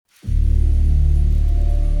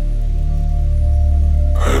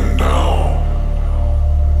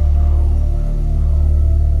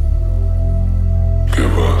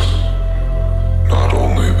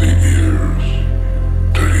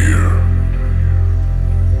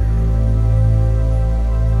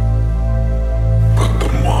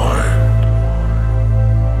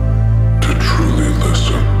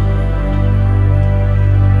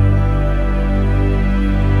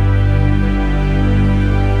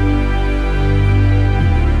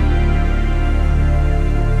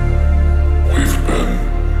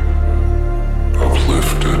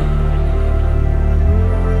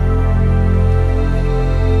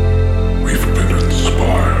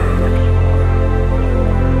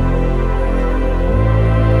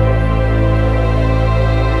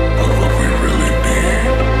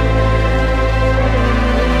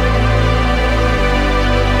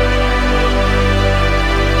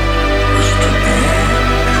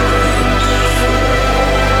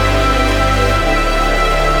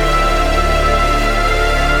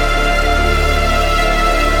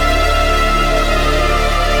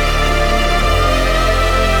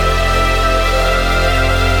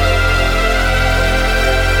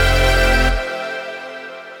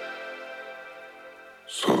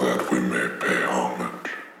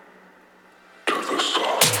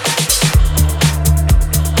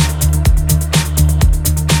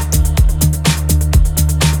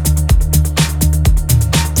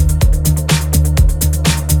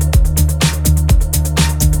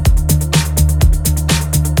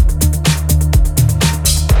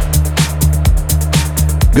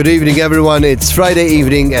Good evening, everyone. It's Friday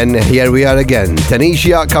evening, and here we are again.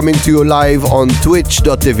 Tanisha coming to you live on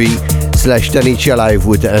twitch.tv/Tanisha Live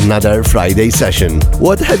with another Friday session.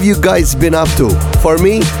 What have you guys been up to? For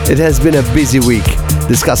me, it has been a busy week,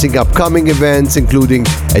 discussing upcoming events, including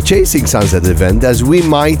a Chasing Sunset event, as we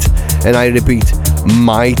might, and I repeat,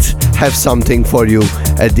 might have something for you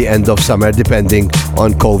at the end of summer, depending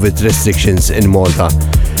on COVID restrictions in Malta.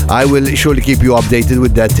 I will surely keep you updated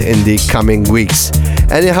with that in the coming weeks.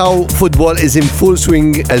 Anyhow, football is in full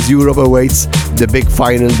swing as Europe awaits the big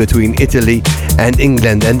final between Italy and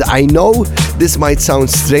England. And I know this might sound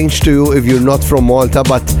strange to you if you're not from Malta,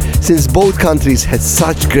 but since both countries had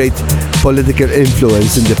such great political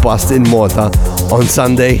influence in the past in Malta, on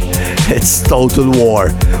Sunday, it's total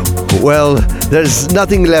war. Well, there's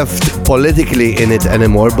nothing left politically in it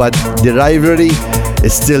anymore, but the rivalry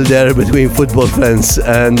is still there between football fans,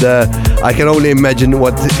 and I can only imagine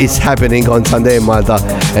what is happening on Sunday in Malta,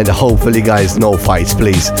 and hopefully, guys, no fights,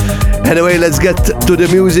 please. Anyway, let's get to the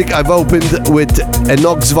music. I've opened with a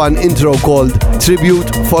Nox Van intro called Tribute,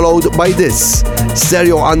 followed by this,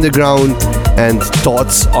 Stereo Underground and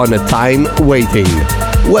Thoughts on a Time Waiting.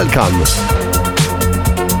 Welcome.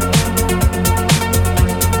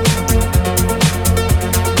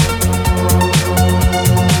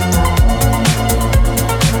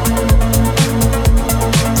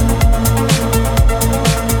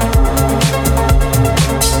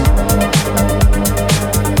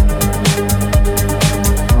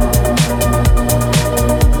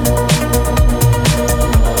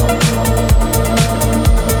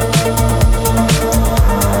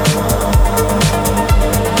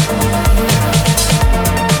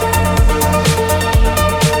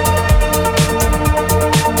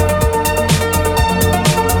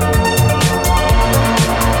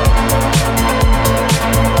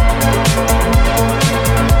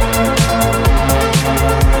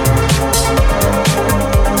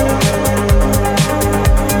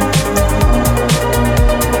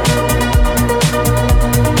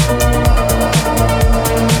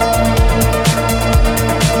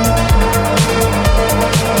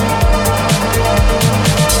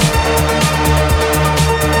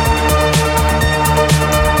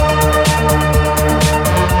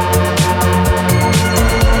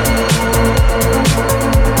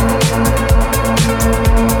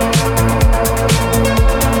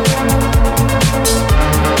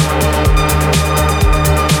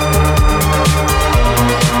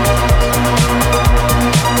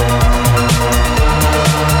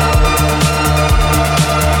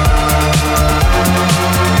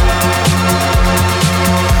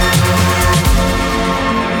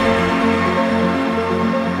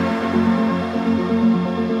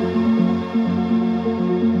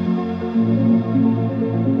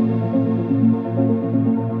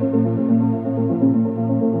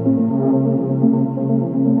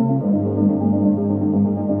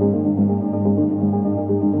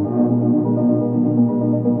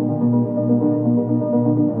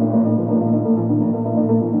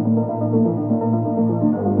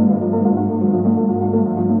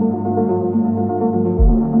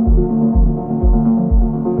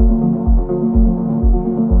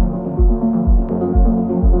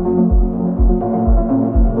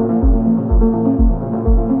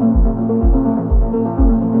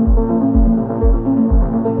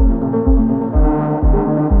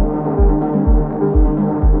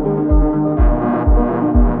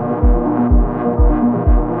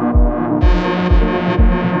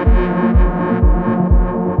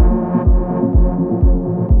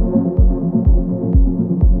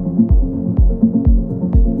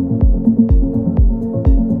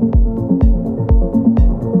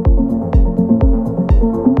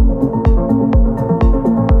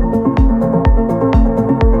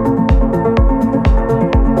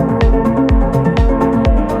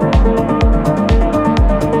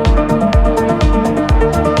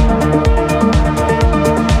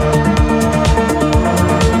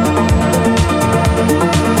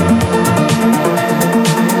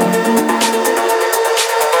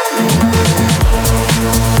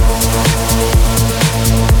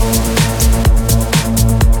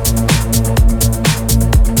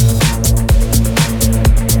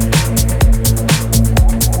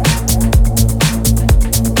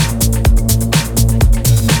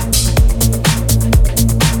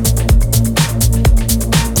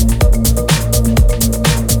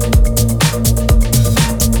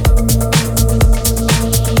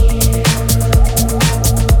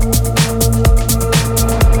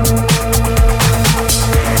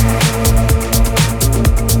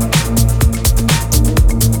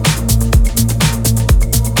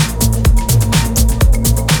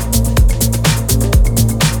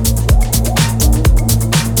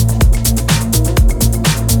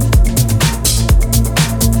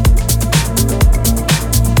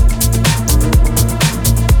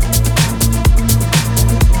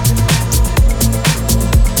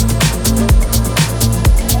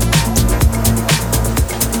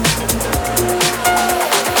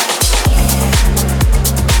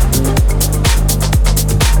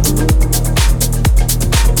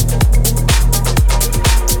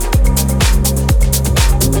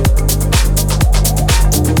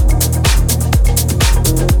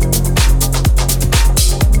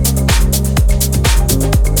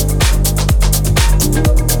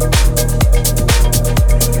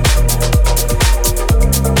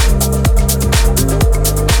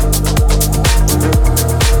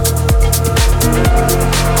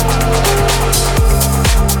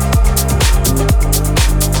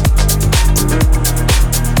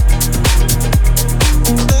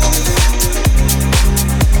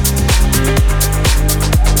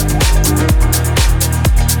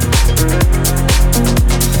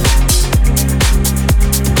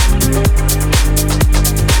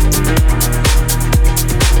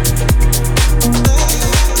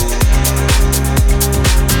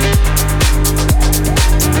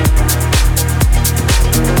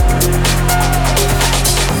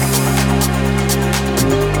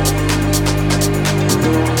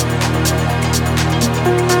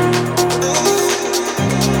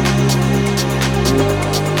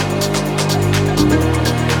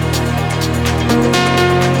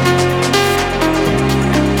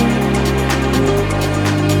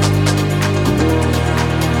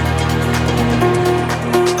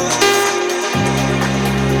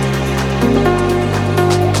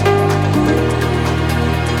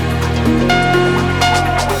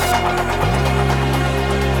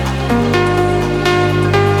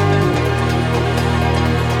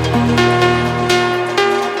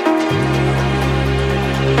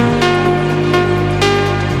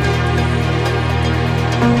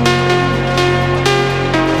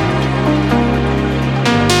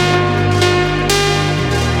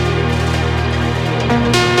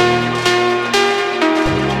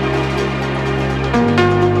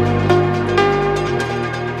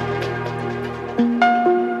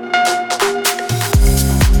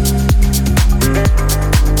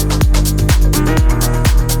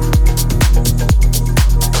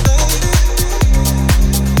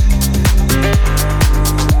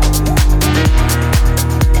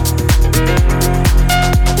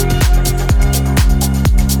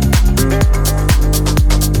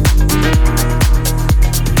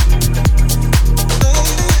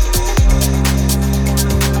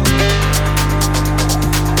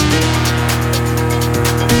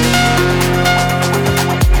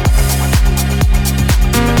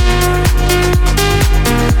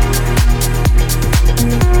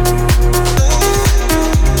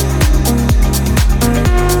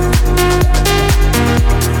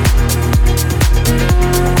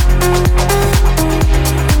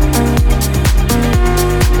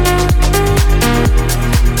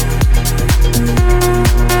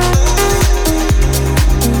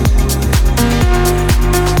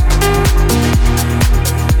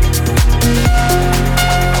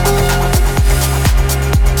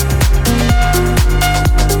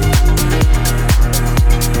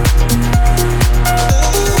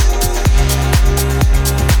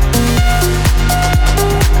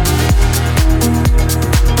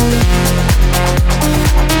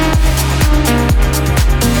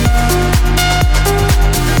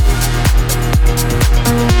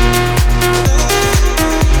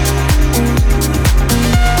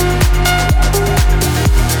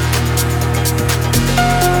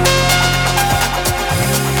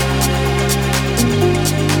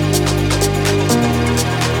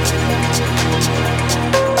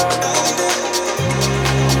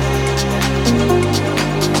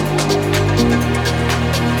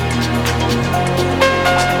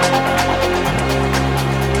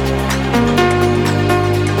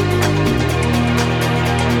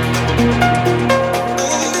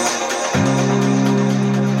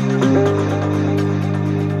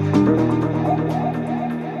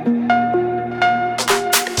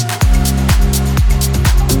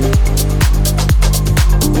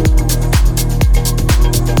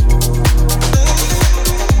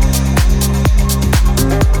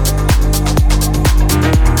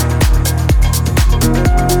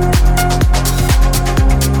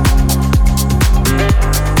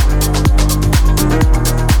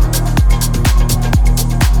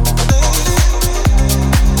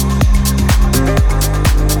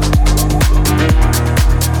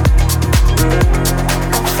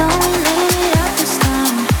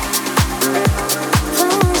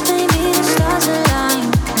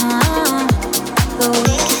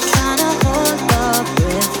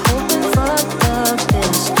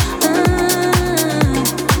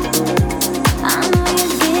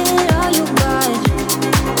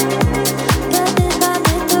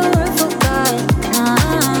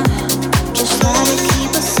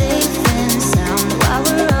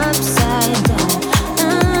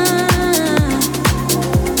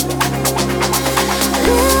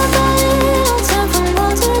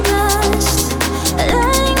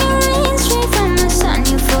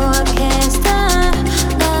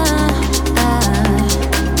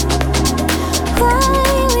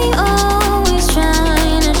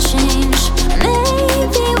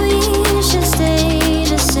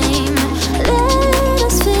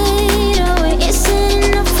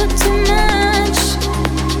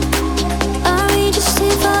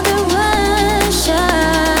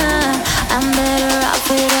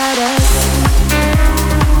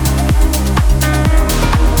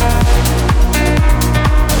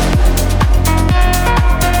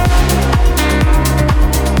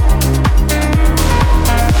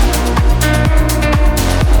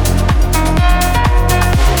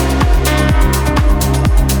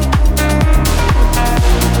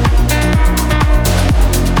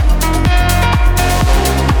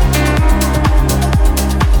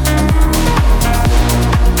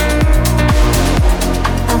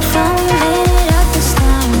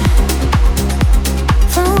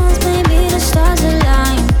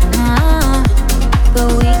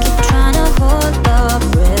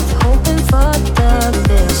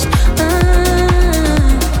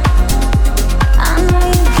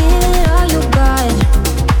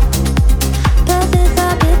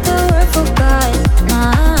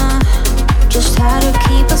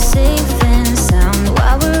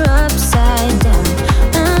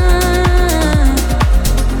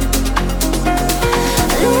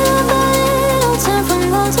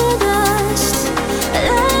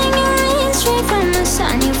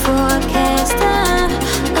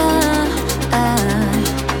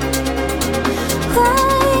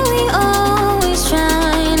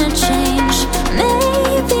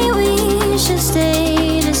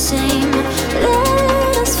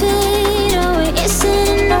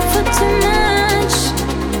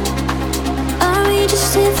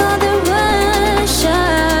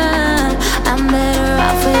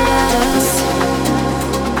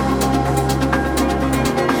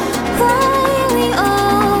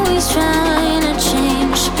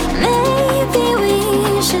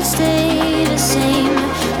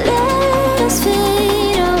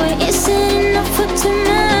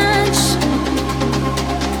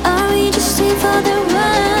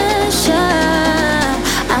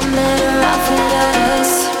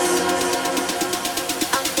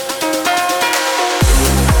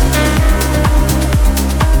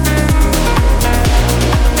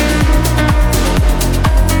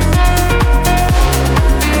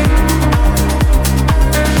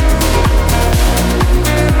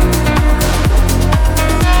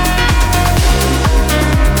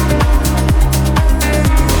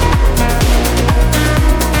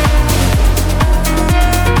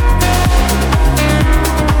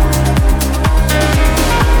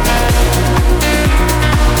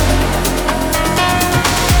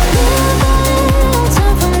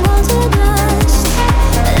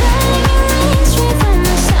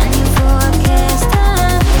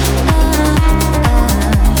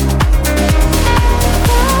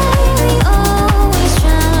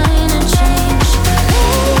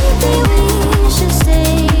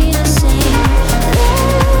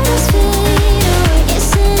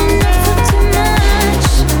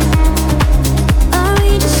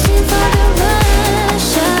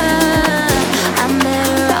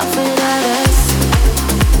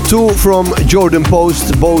 Two from Jordan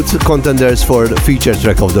Post, both contenders for the feature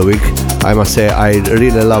track of the week. I must say, I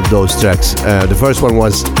really love those tracks. The first one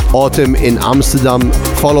was Autumn in Amsterdam,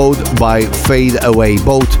 followed by Fade Away,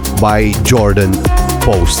 both by Jordan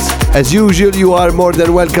Post. As usual, you are more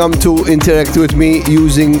than welcome to interact with me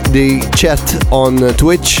using the chat on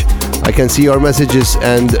Twitch. I can see your messages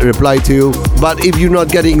and reply to you. But if you're not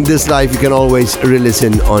getting this live, you can always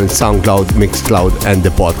re-listen on SoundCloud, Mixcloud and the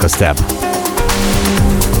podcast app.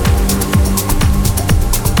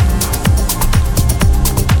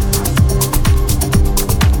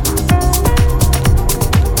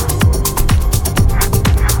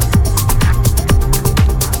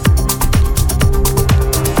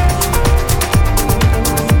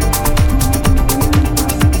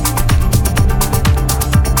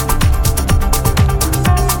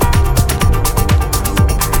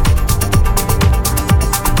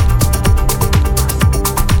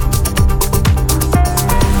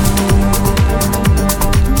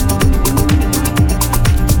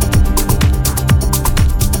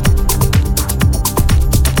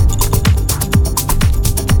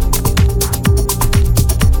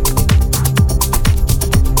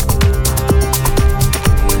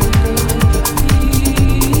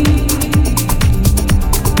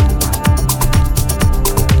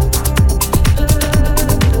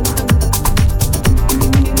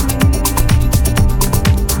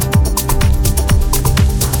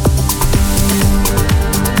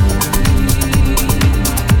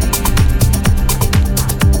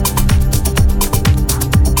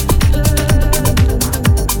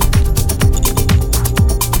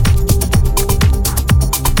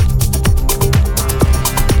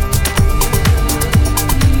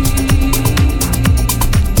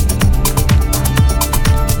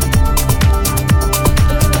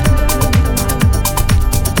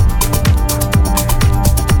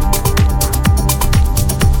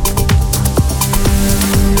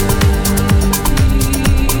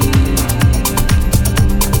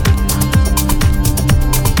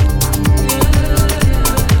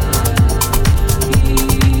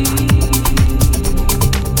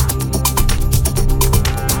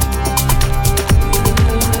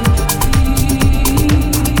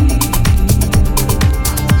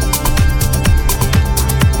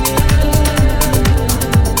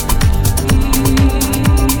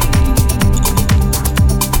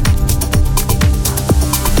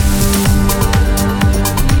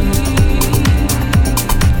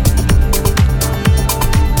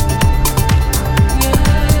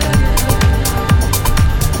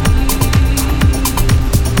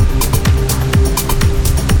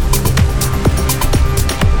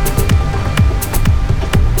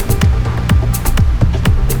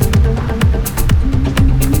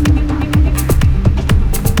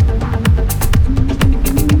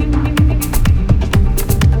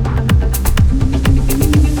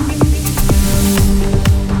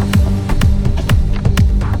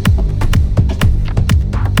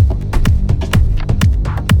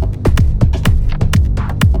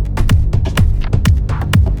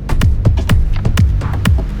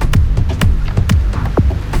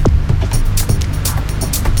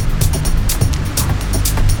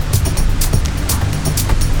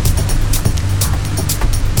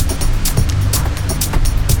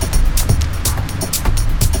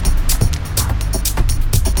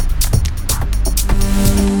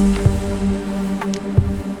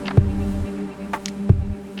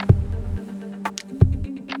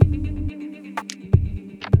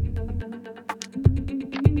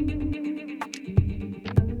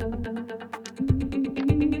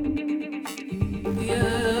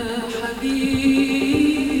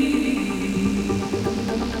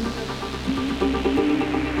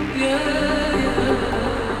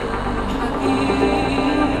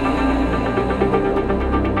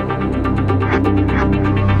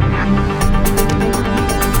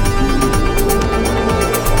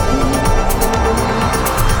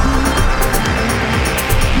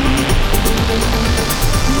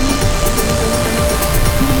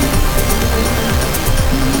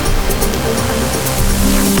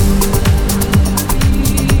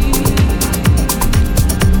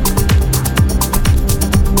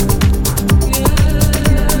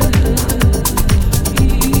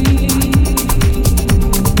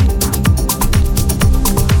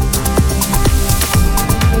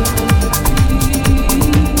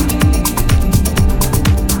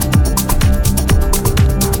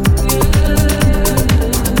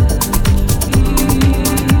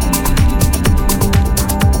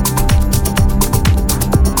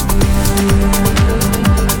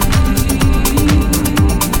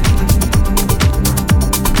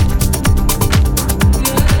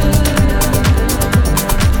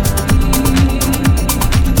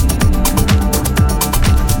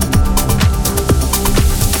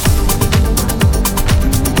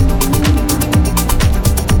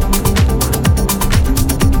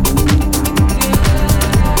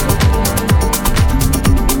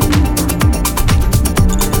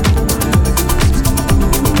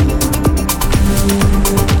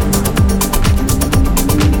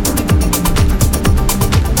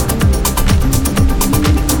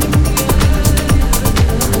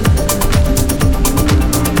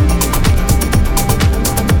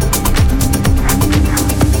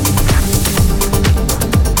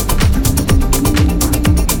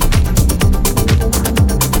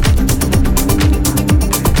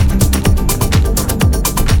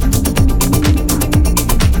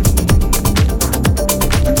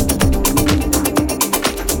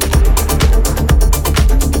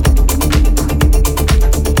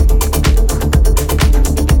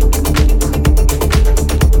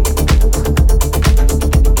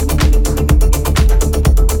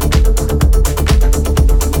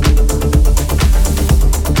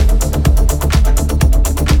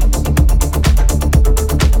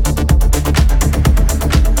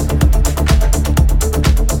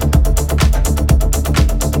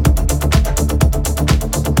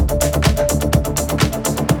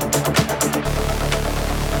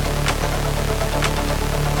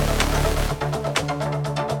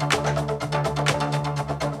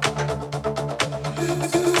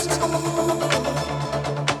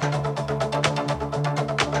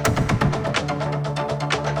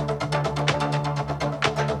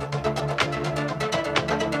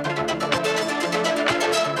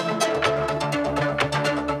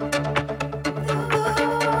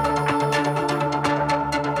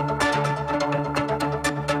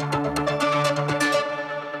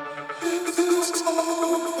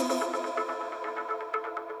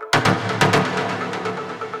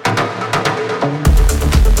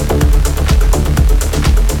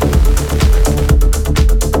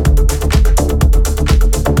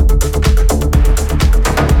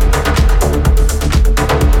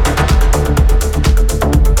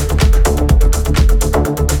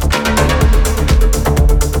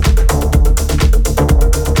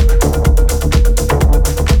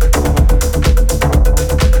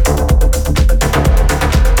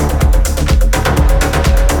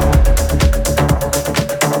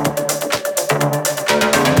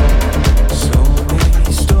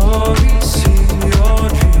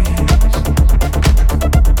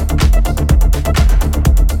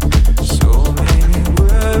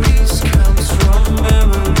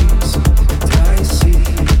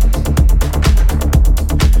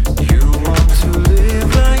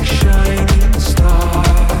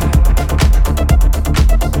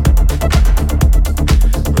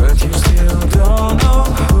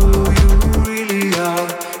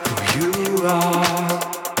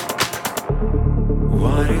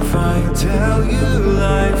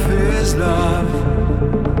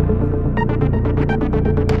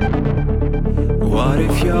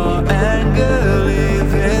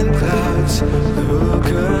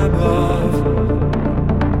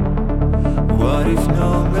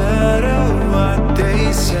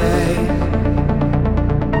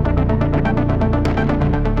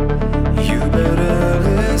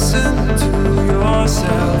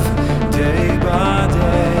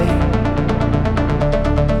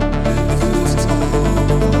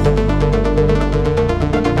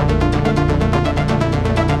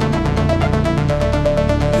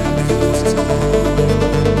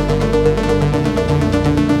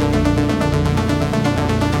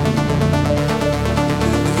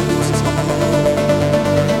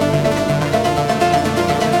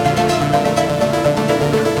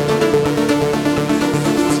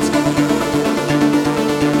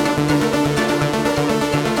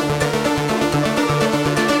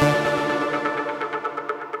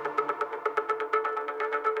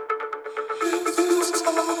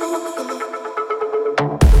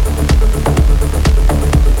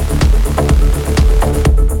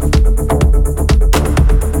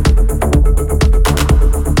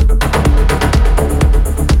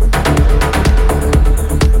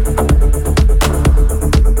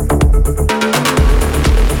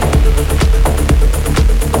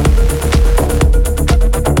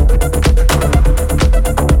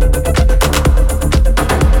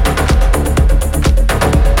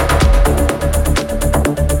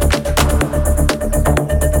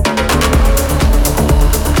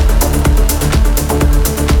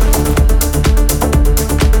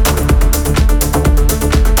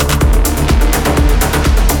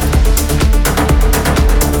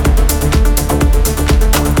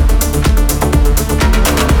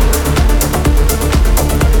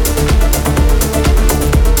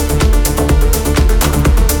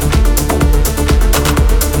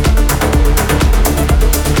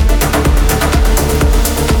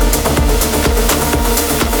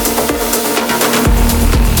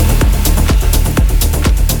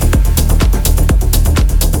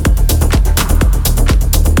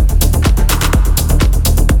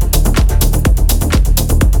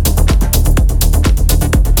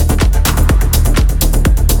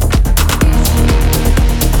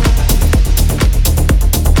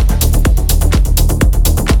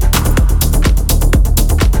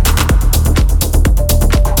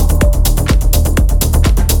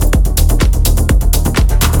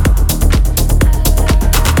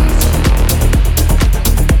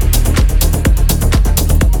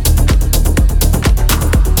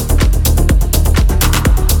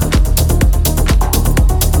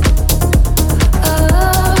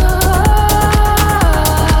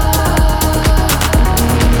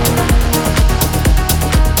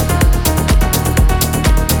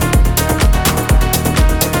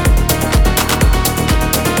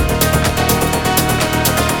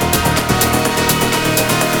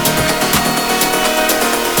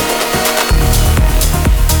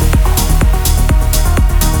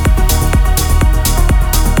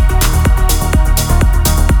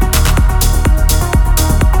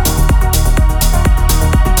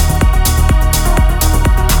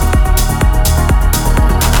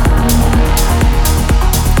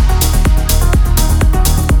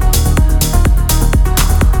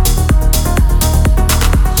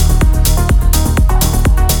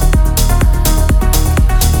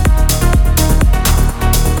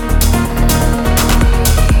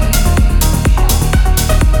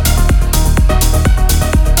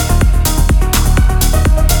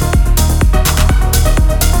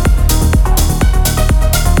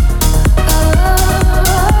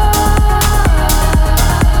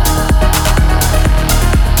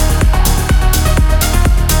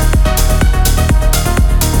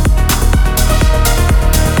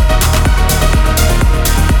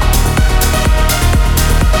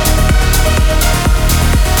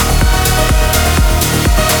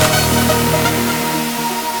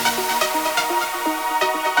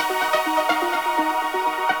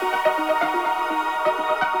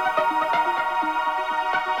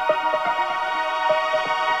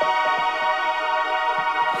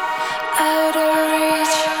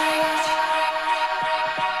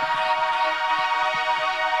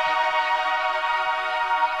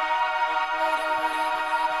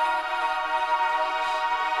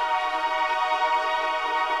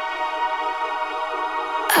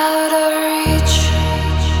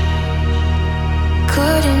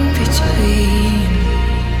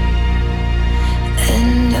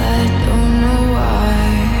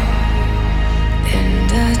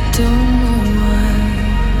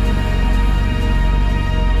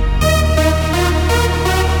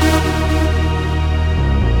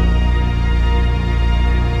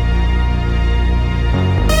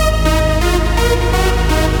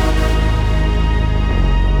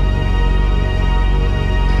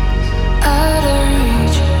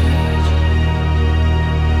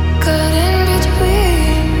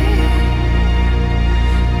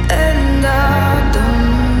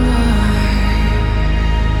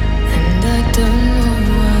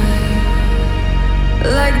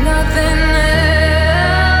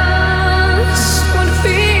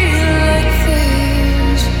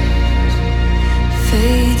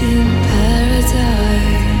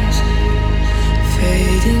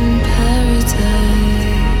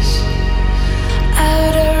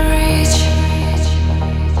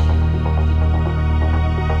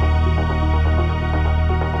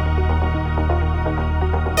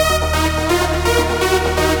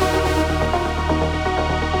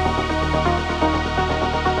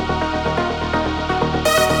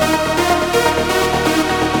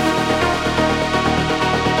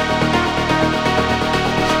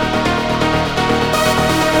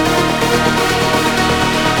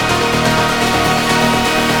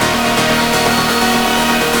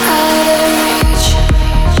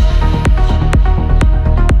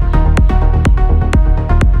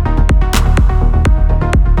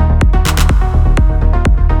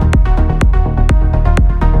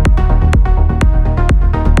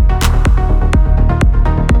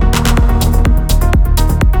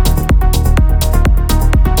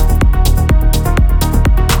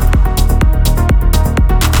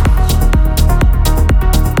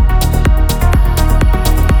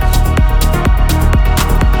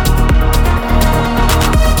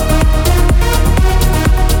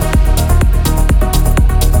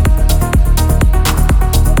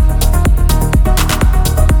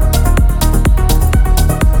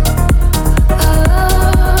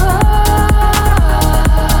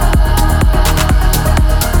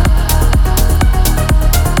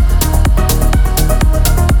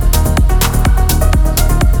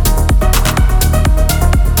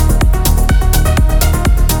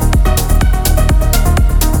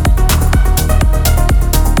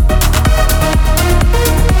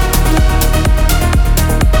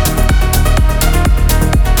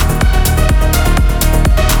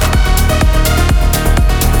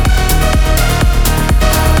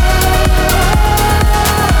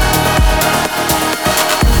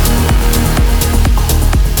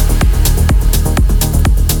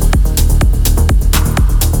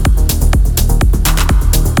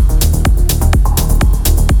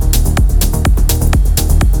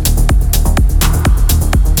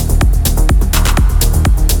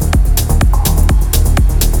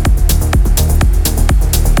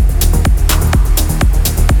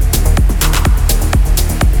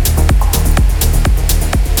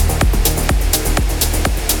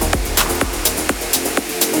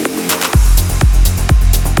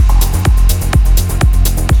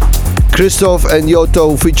 Christoph and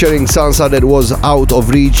Yotto featuring Sansa, that was Out of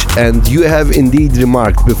Reach, and you have indeed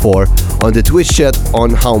remarked before on the Twitch chat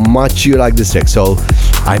on how much you like this track, so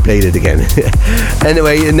I played it again.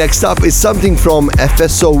 Anyway, next up is something from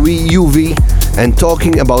FSOE UV, and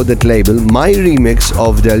talking about that label, my remix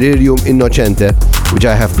of Delirium Innocente, which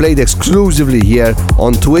I have played exclusively here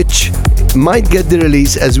on Twitch, might get the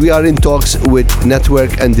release as we are in talks with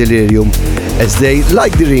Network and Delirium as they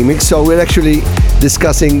like the remix, so we're actually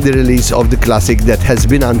discussing the release of the classic that has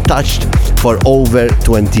been untouched for over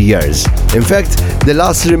 20 years. In fact, the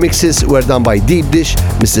last remixes were done by Deep Dish,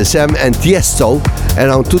 Mr. Sam and Tiesto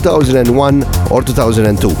around 2001 or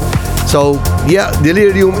 2002. So yeah,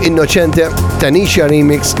 Delirium Innocente Tanisha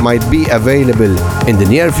remix might be available in the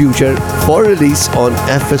near future for release on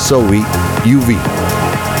FSOE UV.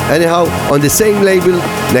 Anyhow, on the same label,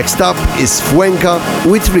 next up is Fuenca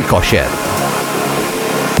with Ricochet.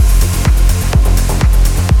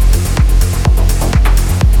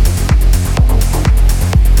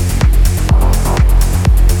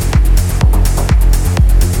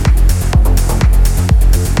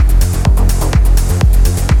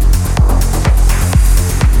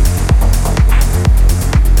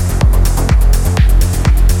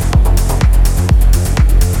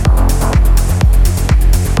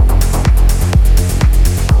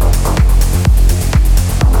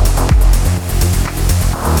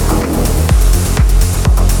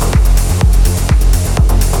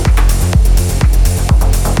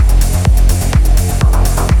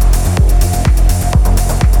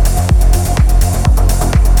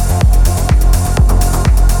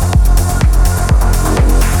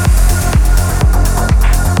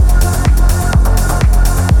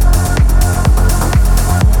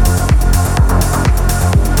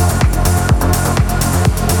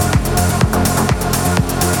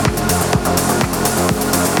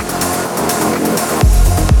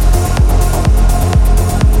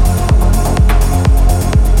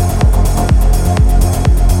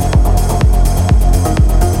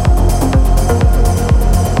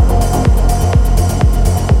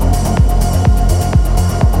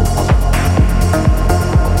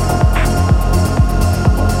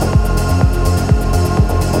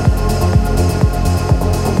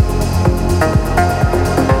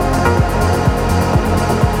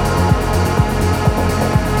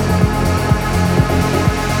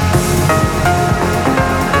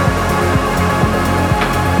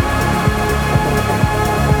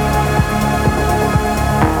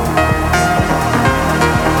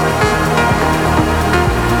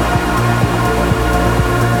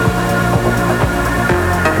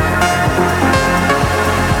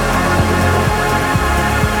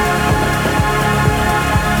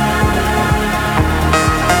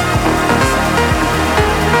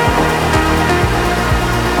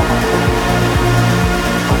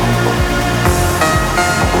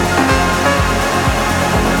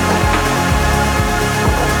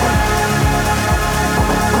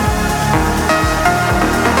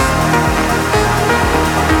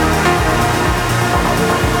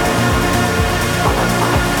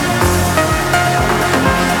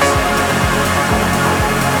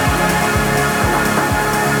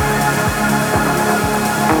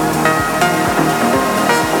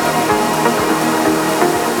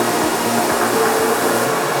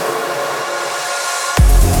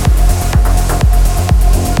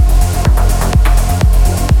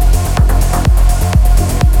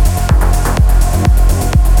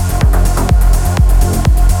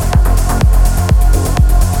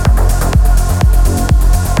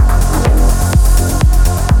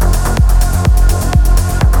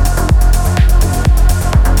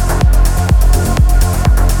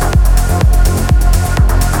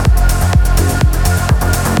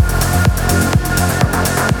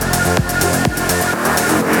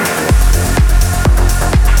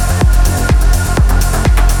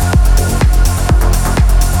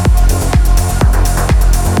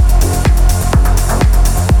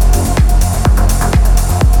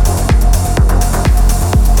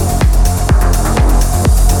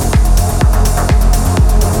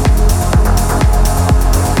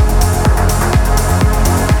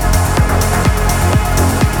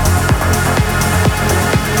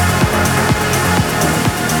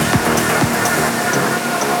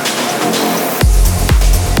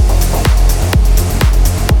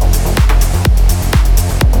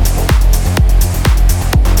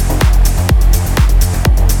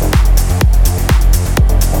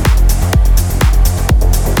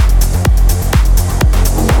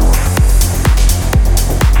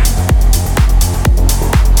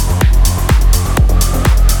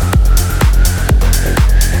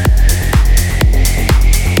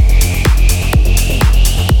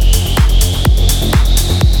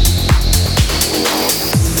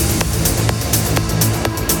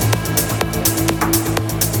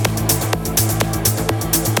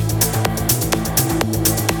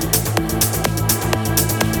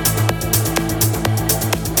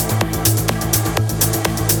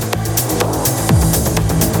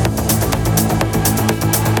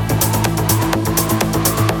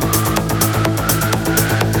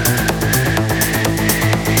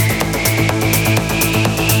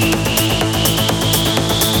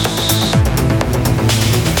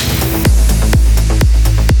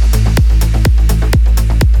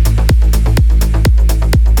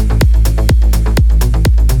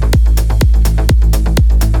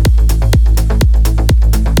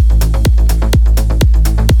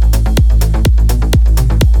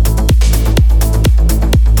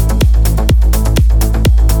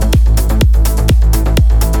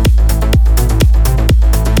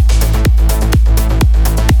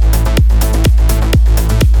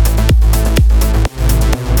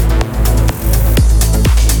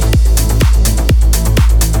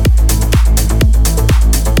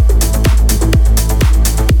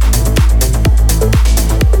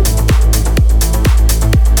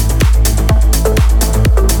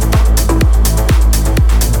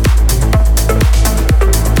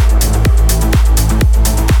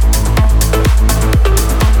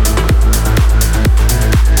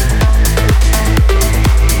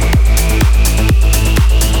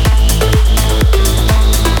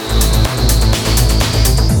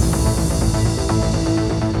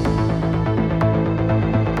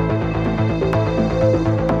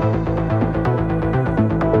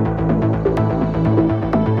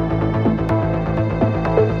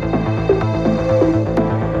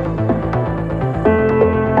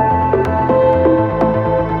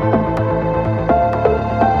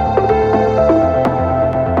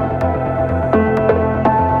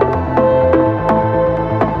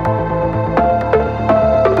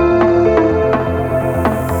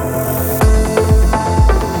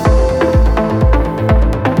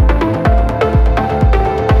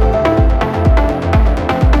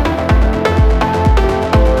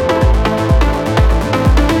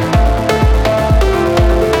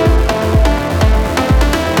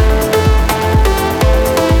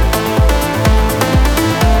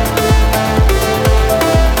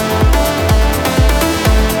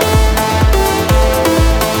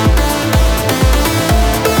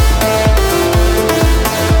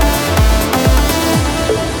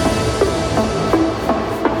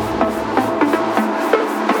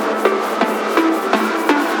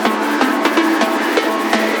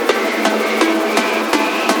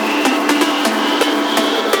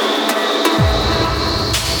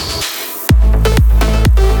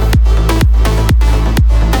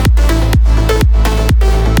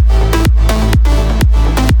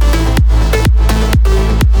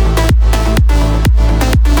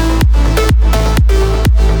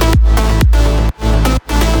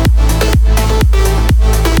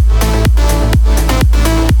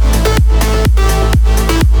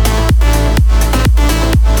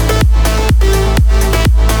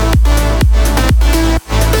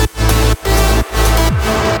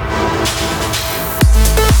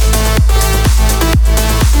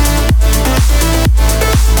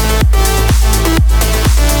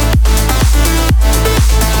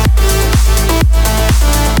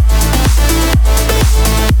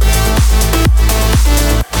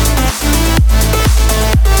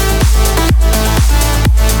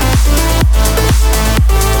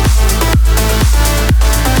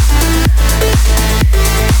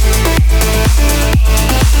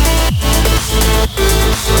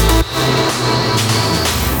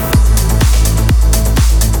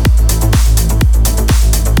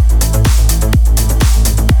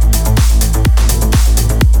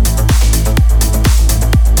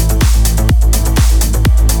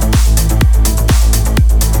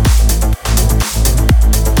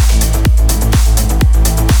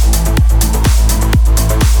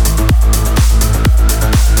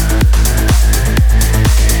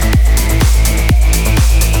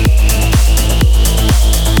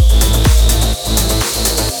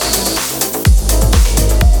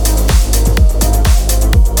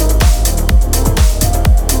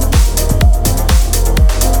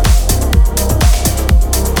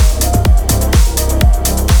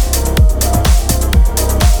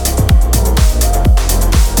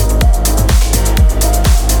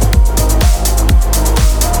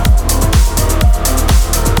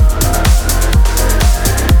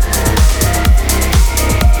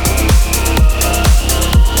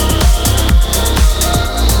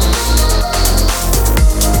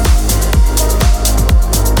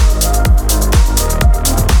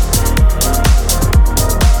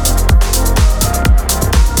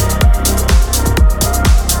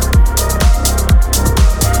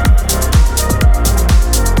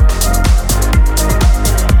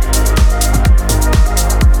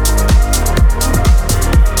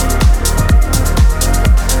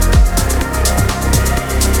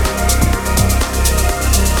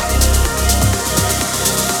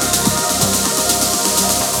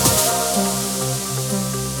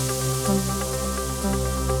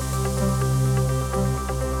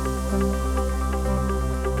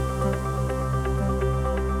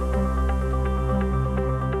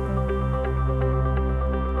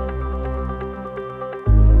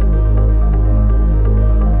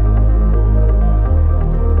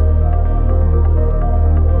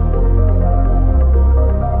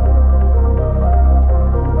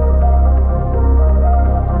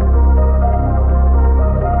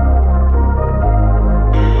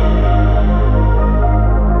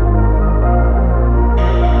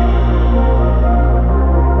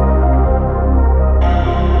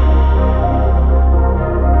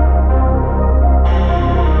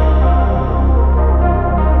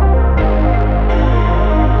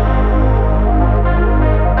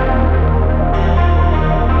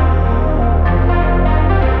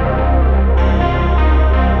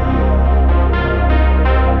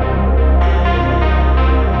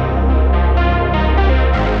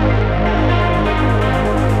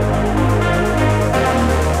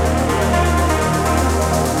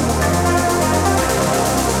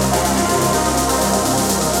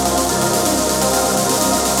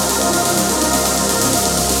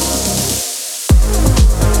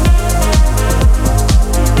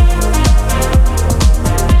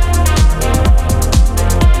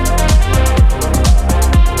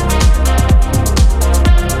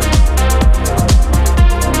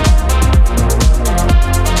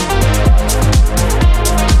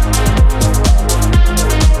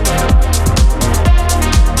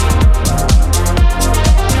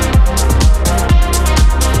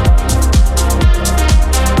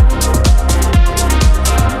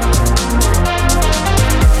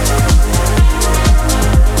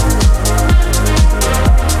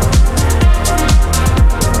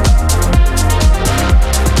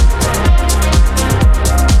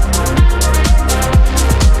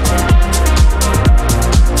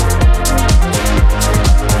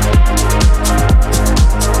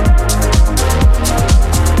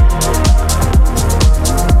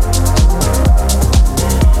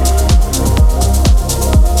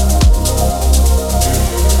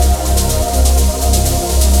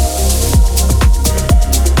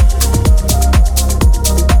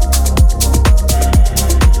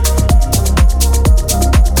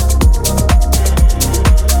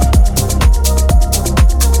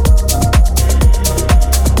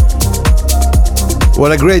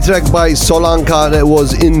 What a great track by Solanka, that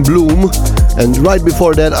was In Bloom. And right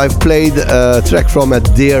before that, I've played a track from a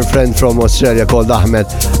dear friend from Australia called Ahmed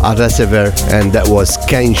Arasever, and that was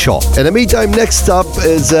Ken Shaw. In the meantime, next up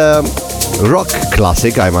is a rock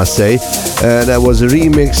classic, I must say. That was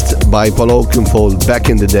remixed by Paul Oakenfold back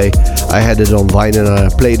in the day. I had it on vinyl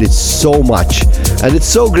and I played it so much. And it's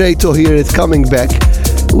so great to hear it coming back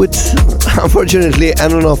with, unfortunately,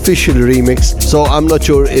 an unofficial remix, so I'm not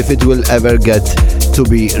sure if it will ever get to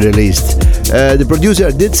be released. The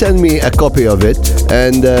producer did send me a copy of it,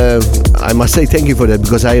 and I must say thank you for that,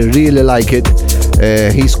 because I really like it.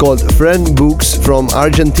 He's called Fren Books from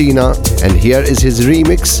Argentina, and here is his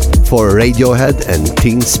remix for Radiohead and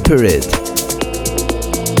Teen Spirit.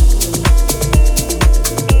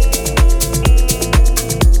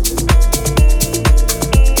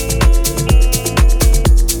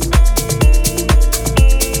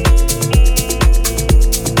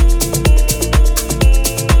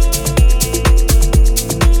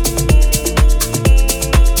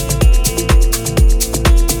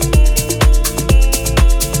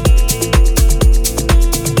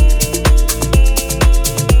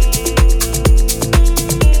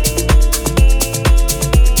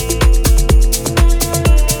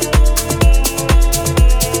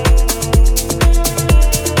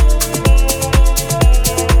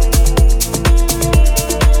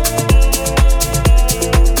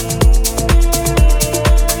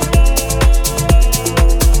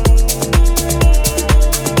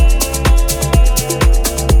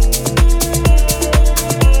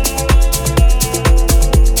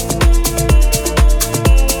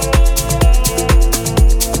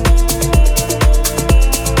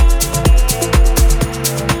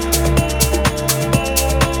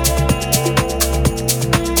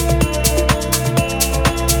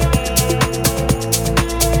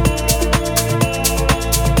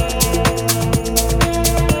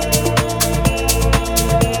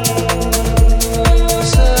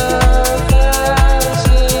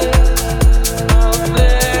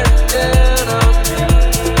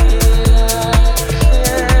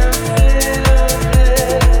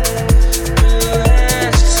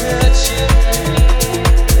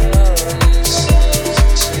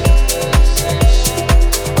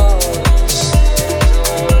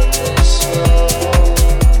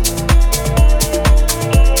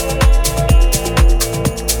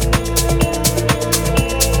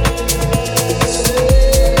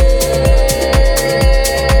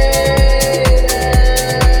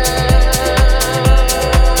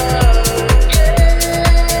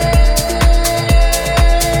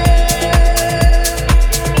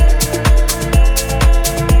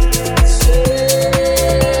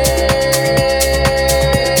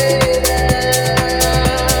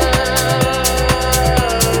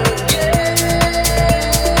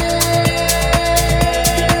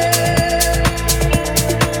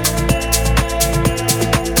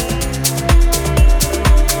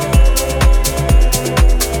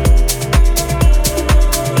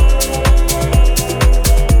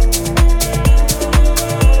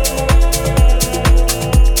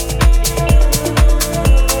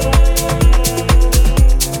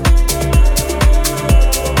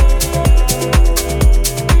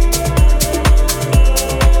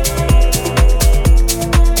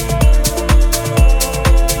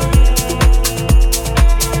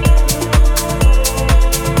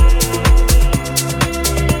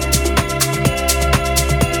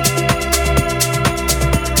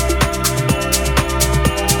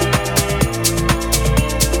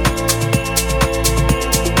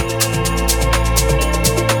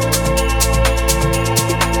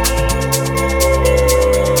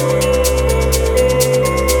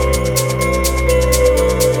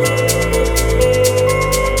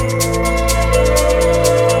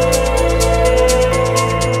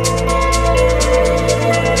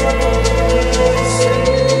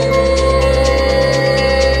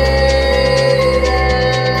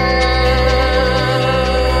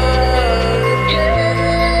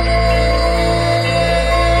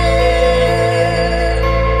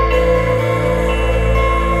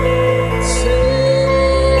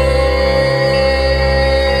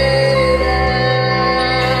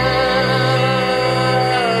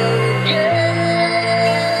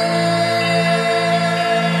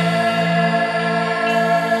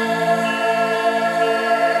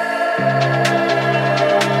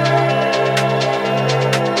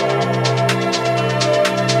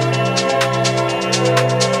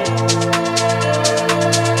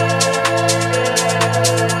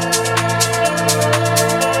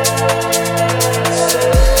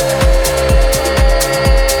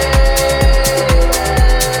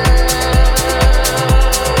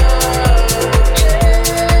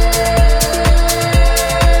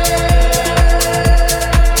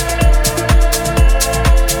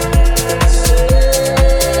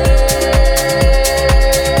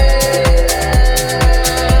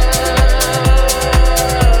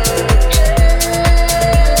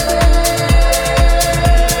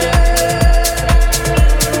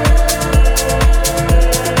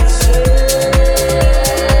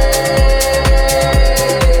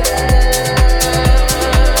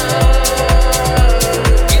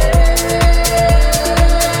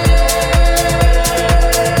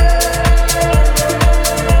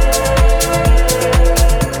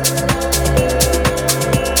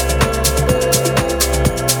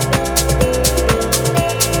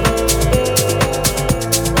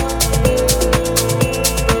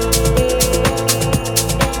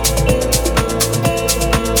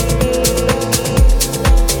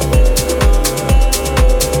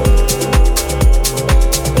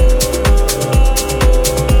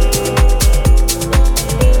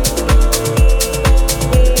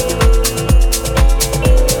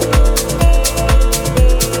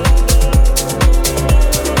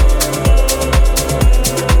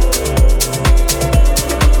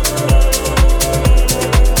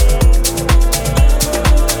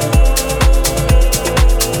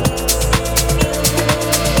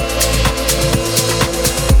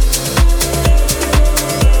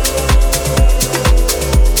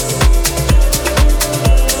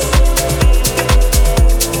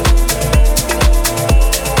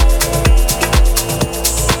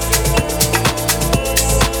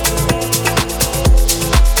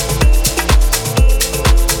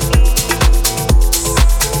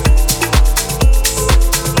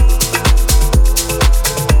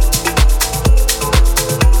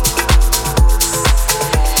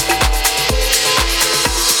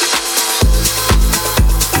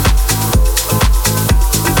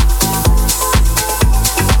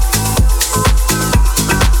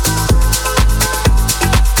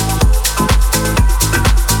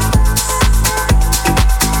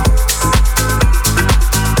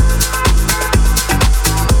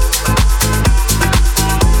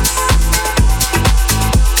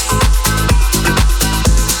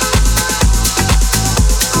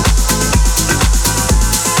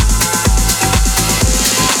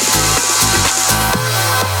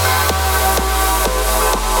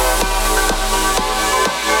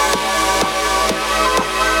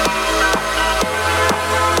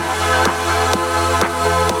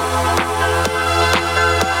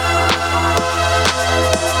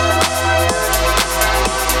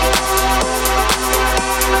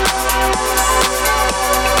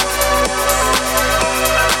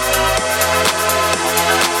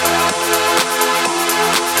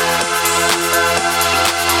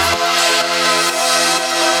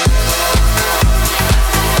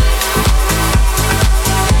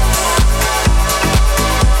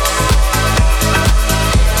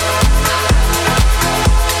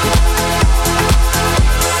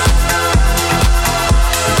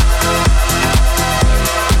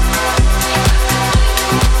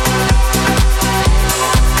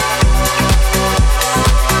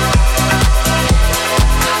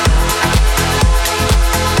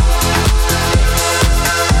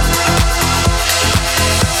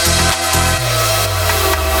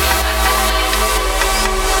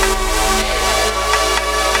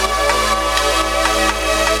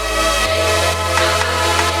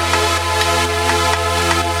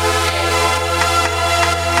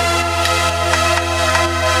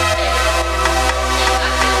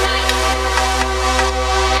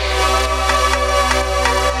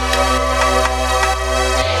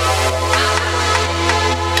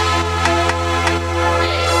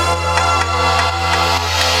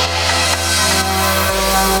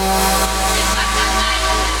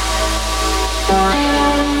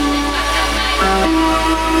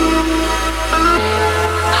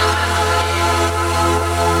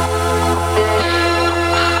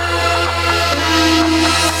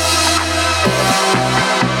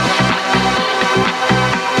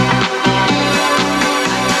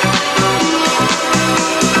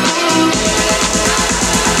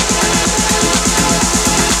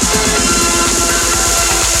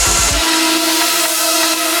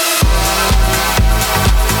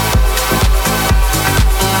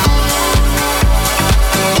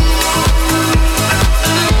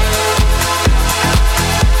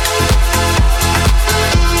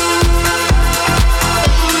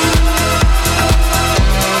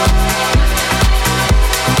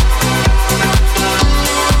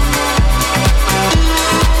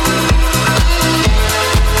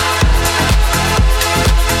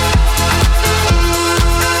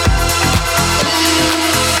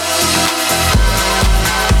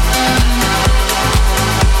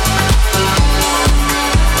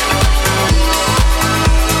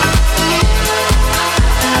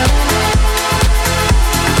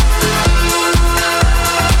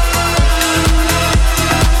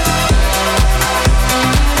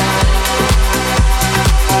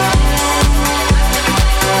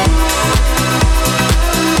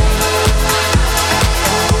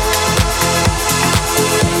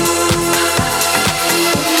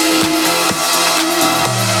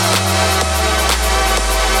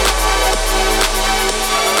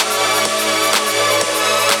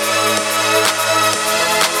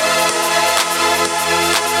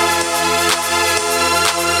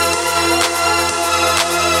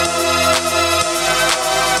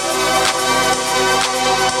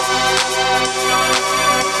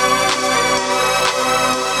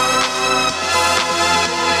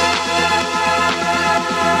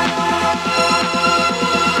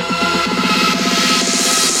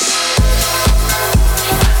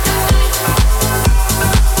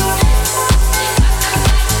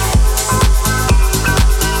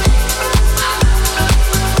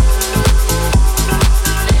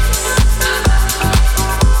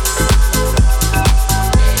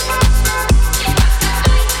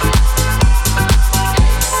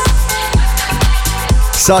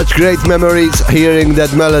 Such great memories hearing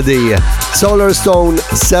that melody. Solarstone,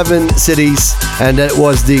 7 Cities, and that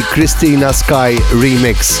was the Christina Sky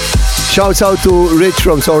remix. Shouts out to Rich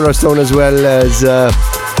from Solarstone as well, as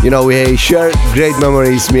we share great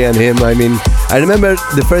memories, me and him. I mean, I remember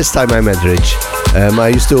the first time I met Rich. I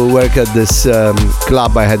used to work at this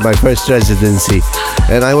club. I had my first residency,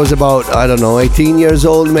 and I was about, 18 years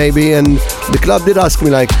old maybe, and the club did ask me,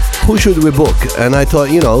 like, who should we book? And I thought,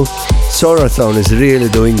 Solarstone is really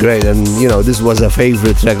doing great, and this was a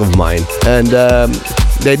favorite track of mine. And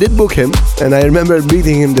they did book him, and I remember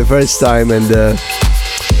meeting him the first time, and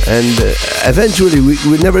eventually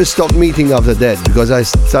we never stopped meeting after that, because I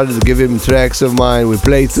started to give him tracks of mine. We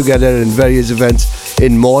played together in various events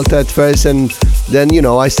in Malta at first, and then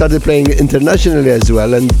I started playing internationally as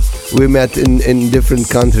well, and we met in different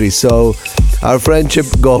countries, so our friendship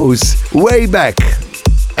goes way back.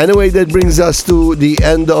 Anyway, that brings us to the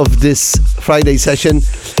end of this Friday session.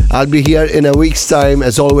 I'll be here in a week's time.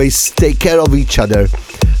 As always, take care of each other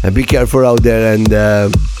and be careful out there, and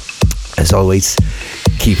as always,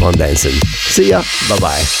 keep on dancing. See ya.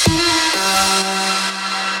 Bye-bye.